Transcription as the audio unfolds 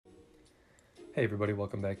Hey everybody,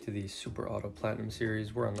 welcome back to the Super Auto Platinum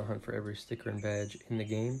series. We're on the hunt for every sticker and badge in the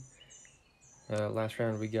game. Last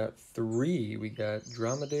round we got 3. We got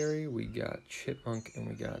Dromedary, we got Chipmunk, and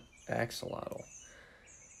we got Axolotl.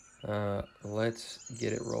 Let's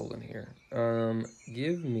get it rolling here.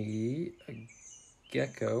 Give me a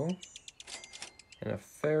Gecko and a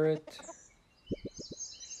Ferret.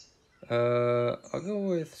 I'll go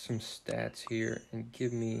with some stats here and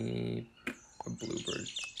give me a Bluebird.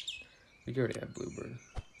 We already have Bluebird.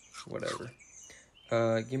 Whatever.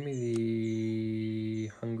 Give me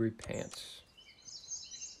the Hungry Pants.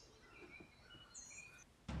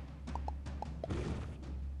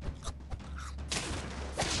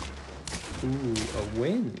 Ooh, a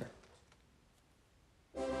win.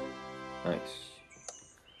 Nice.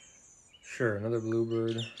 Sure, another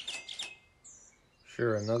Bluebird.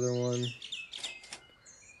 Sure, another one.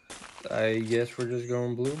 I guess we're just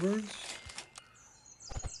going Bluebirds.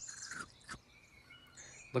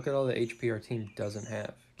 Look at all the HP our team doesn't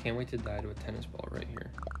have. Can't wait to die to a tennis ball right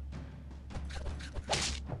here.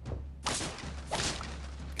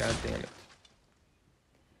 God damn it.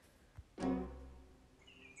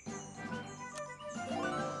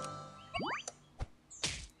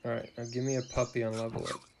 Alright, now give me a puppy on level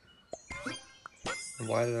up. And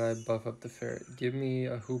why did I buff up the ferret? Give me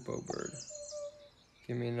a hoopoe bird.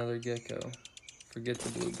 Give me another gecko. Forget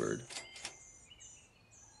the bluebird.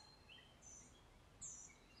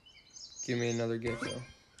 Give me another gecko.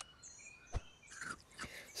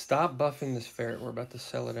 Stop buffing this ferret. We're about to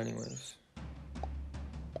sell it anyways.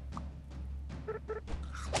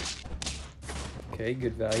 Okay,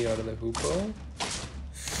 good value out of the hoopoe.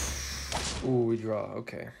 Ooh, we draw.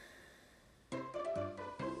 Okay.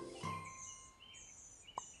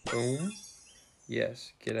 Boom.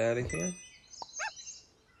 Yes, get out of here.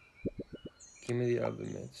 Give me the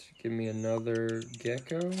oven mitts. Give me another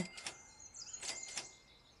gecko.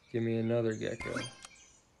 Give me another gecko.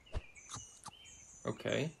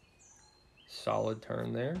 Okay. Solid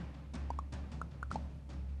turn there.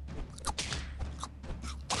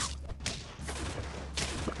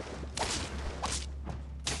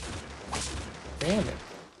 Damn it.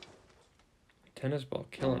 Tennis ball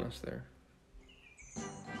killing us there.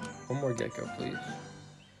 One more gecko, please.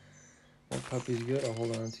 One puppy's good. I'll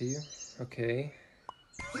hold on to you. Okay.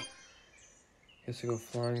 Guess I'll go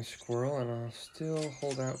flying squirrel, and I'll still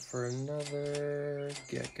hold out for another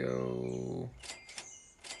gecko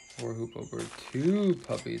or hoopoe bird. 2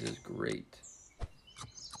 puppies is great.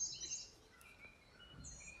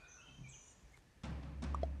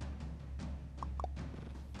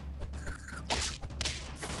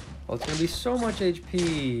 Oh, it's gonna be so much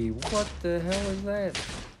HP. What the hell is that?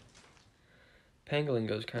 Pangolin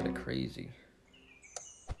goes kind of crazy.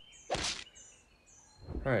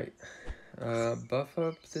 Alright. Buff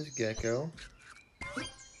up this gecko.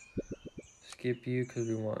 Skip you because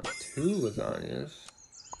we want 2 lasagnas.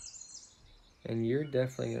 And you're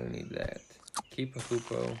definitely going to need that. Keep a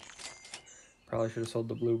hoopoe. Probably should have sold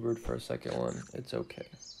the bluebird for a second one. It's okay.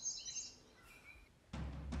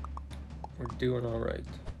 We're doing alright.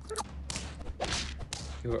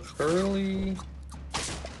 You're early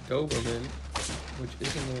Doberman, which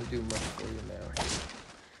isn't going to do much for you now.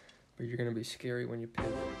 But you're going to be scary when you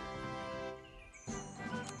pivot.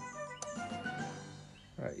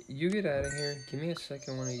 Alright, you get out of here. Give me a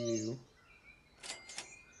second one of you.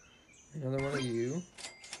 Another one of you.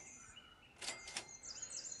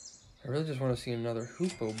 I really just want to see another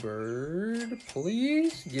hoopoe bird.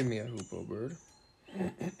 Please give me a hoopoe bird.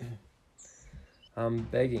 I'm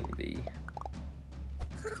begging thee.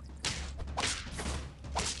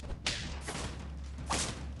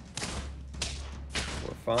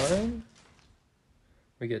 We're fine.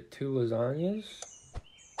 We get 2 lasagnas.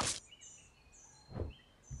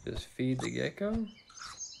 Just feed the gecko.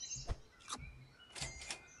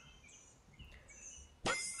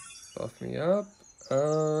 Buff me up.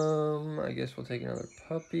 I guess we'll take another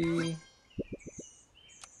puppy.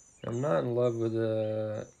 I'm not in love with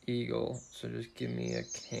the eagle, so just give me a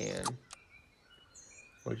can.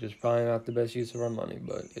 Which is probably not the best use of our money,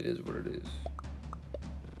 but it is what it is.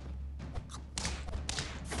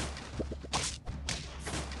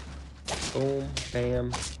 Boom,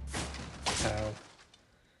 bam, pow.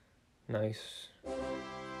 Nice.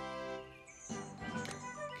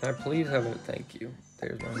 Can I please have a thank you?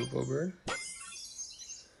 There's my hoopoe bird.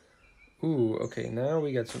 Ooh, okay, now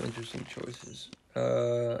we got some interesting choices.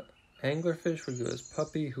 Anglerfish would go as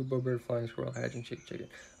puppy, hoopoe bird, flying squirrel, hatching chicken.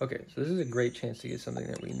 Okay, so this is a great chance to get something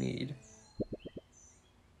that we need.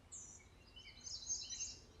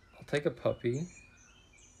 I'll take a puppy.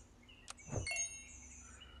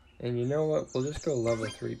 And you know what? We'll just go level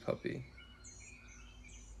 3 puppy.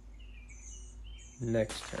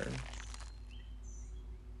 next turn.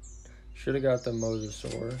 Should have got the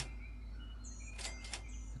mosasaur.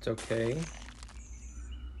 It's okay.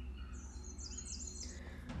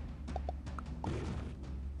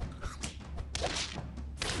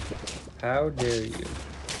 How dare you?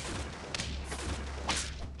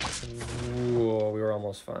 Whoa, we were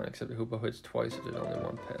almost fine, except Hoopa hits twice if there's only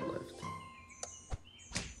one pet left.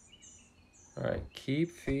 Alright,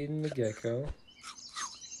 keep feeding the gecko.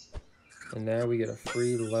 And now we get a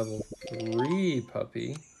free level 3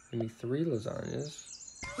 puppy. Give me 3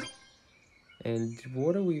 lasagnas. And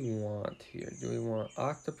what do we want here? Do we want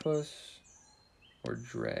octopus or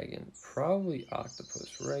dragon? Probably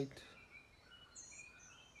octopus, right?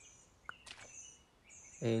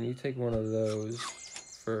 And you take one of those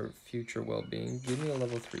for future well-being. Give me a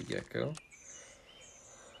level 3 gecko.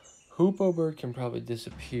 Hoopo bird can probably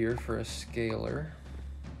disappear for a scalar.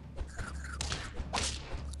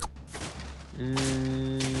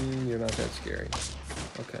 You're not that scary.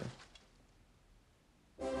 Okay.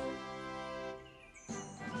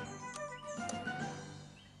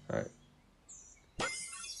 Alright.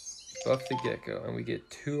 Buff the gecko. And we get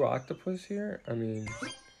 2 octopus here? I mean,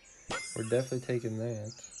 we're definitely taking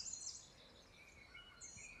that.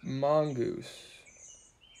 Mongoose.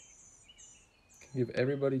 Can give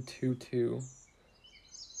everybody 2/2.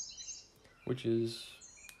 Which is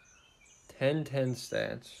 10/10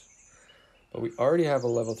 stats. But we already have a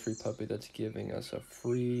level 3 puppy that's giving us a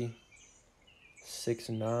free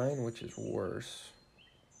 6/9, which is worse.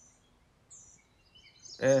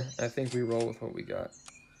 I think we roll with what we got.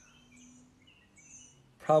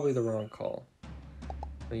 Probably the wrong call.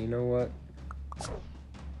 But you know what?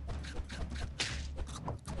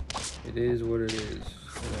 It is what it is.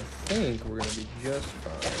 And I think we're going to be just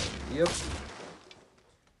fine. Yep.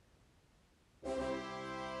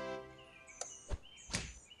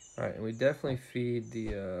 Alright, and we definitely feed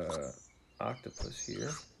the octopus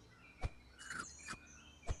here.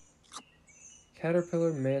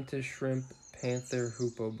 Caterpillar, mantis, shrimp, panther,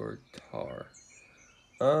 hoopo bird, tar.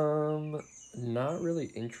 Not really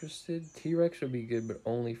interested. T-Rex would be good, but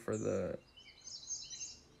only for the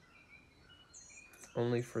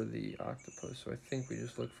octopus. So I think we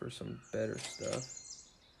just look for some better stuff.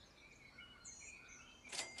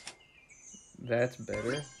 That's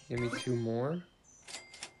better. Give me 2 more.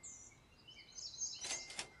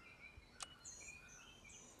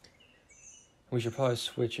 We should probably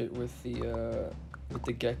switch it with the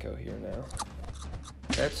gecko here now.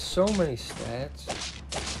 That's so many stats.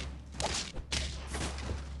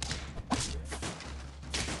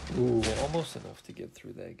 Ooh, almost enough to get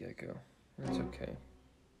through that gecko. That's okay.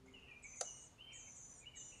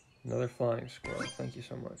 Another flying squirrel. Thank you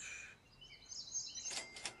so much.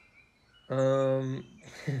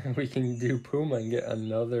 We can do Puma and get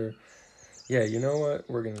another. Yeah, you know what?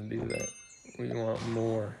 We're gonna do that. We want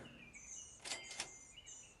more.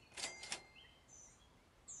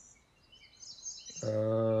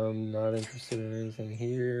 Not interested in anything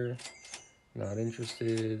here. Not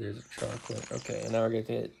interested. There's a chocolate. Okay, and now we're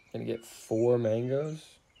gonna get 4 mangoes.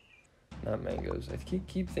 Not mangoes. I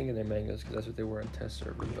keep thinking they're mangoes because that's what they were in test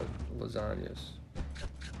server, but lasagnas.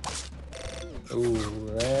 Ooh,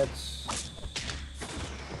 that's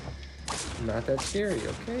not that scary.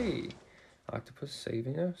 Okay, octopus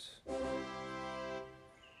saving us.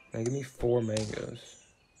 Now give me 4 mangoes.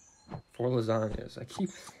 4 lasagnas. I keep.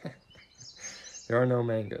 There are no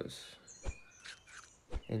mangoes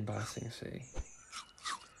in Ba Sing Se.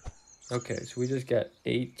 Okay, so we just got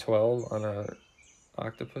 8/12 on our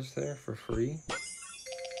octopus there for free.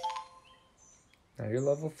 Now you're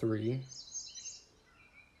level 3.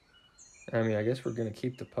 I mean, I guess we're gonna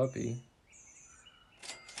keep the puppy.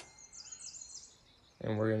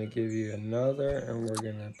 And we're gonna give you another, and we're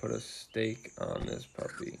gonna put a stake on this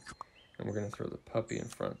puppy. And we're gonna throw the puppy in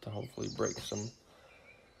front to hopefully break some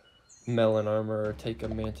melon armor or take a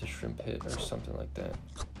mantis shrimp hit or something like that.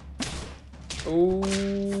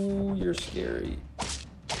 Oh, you're scary.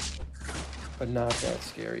 But not that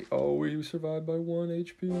scary. Oh, we survived by 1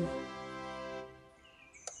 HP.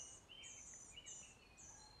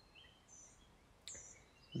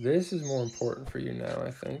 This is more important for you now, I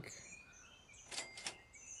think.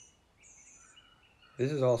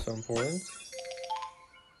 This is also important.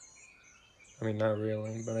 I mean, not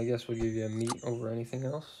really, but I guess we'll give you a meat over anything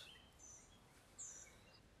else.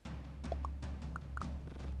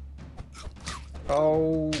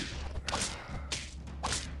 Oh.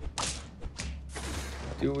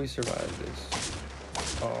 Do we survive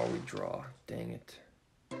this? Oh, we draw. Dang it.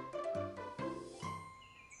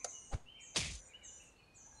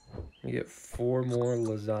 We get 4 more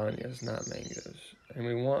lasagnas, not mangoes. And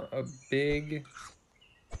we want a big...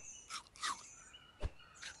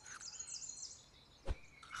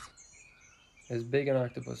 as big an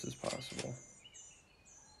octopus as possible.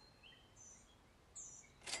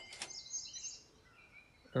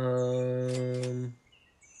 I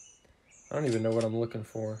don't even know what I'm looking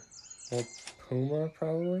for. Well, puma,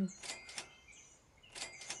 probably.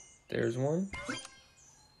 There's one.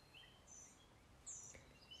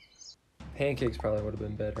 Pancakes probably would have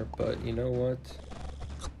been better, but you know what?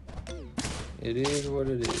 It is what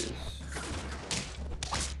it is.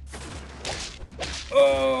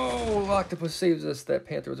 Oh, octopus saves us. That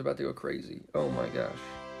panther was about to go crazy. Oh my gosh.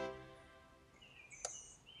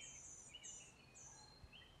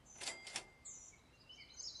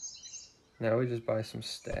 Now we just buy some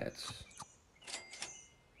stats.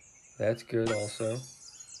 That's good also.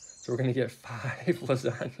 So we're gonna get 5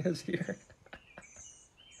 lasagnas here.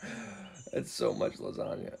 That's so much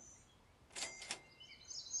lasagna.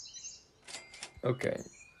 Okay.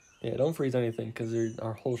 Yeah, don't freeze anything because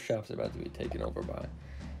our whole shop's about to be taken over by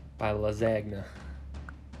lasagna.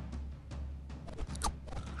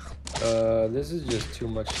 This is just too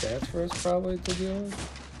much stats for us probably to deal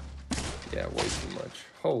with. Yeah, way too much.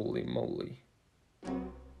 Holy moly.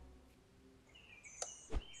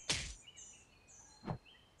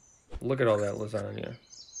 Look at all that lasagna.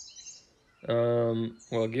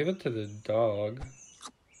 Well, give it to the dog.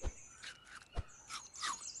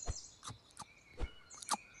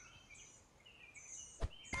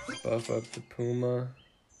 Buff up the puma.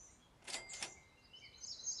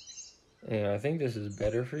 Yeah, I think this is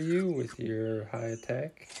better for you with your high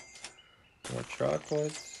attack. More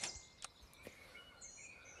chocolates.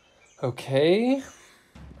 Okay.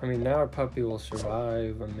 I mean, now our puppy will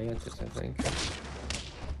survive a mantis, I think.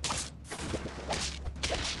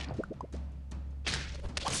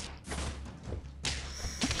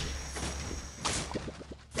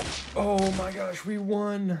 Oh my gosh, we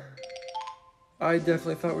won! I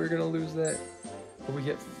definitely thought we were gonna lose that. But we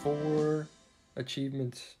get 4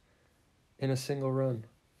 achievements in a single run.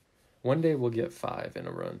 One day we'll get 5 in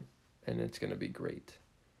a run, and it's gonna be great.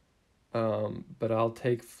 But I'll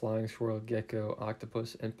take Flying Squirrel, Gecko,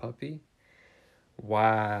 Octopus, and Puppy.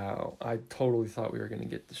 Wow, I totally thought we were gonna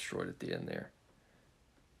get destroyed at the end there.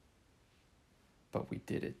 But we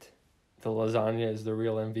did it. The lasagna is the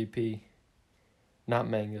real MVP. Not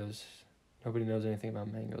mangoes. Nobody knows anything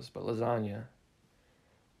about mangoes, but lasagna.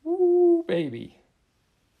 Woo, baby.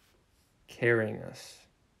 Carrying us.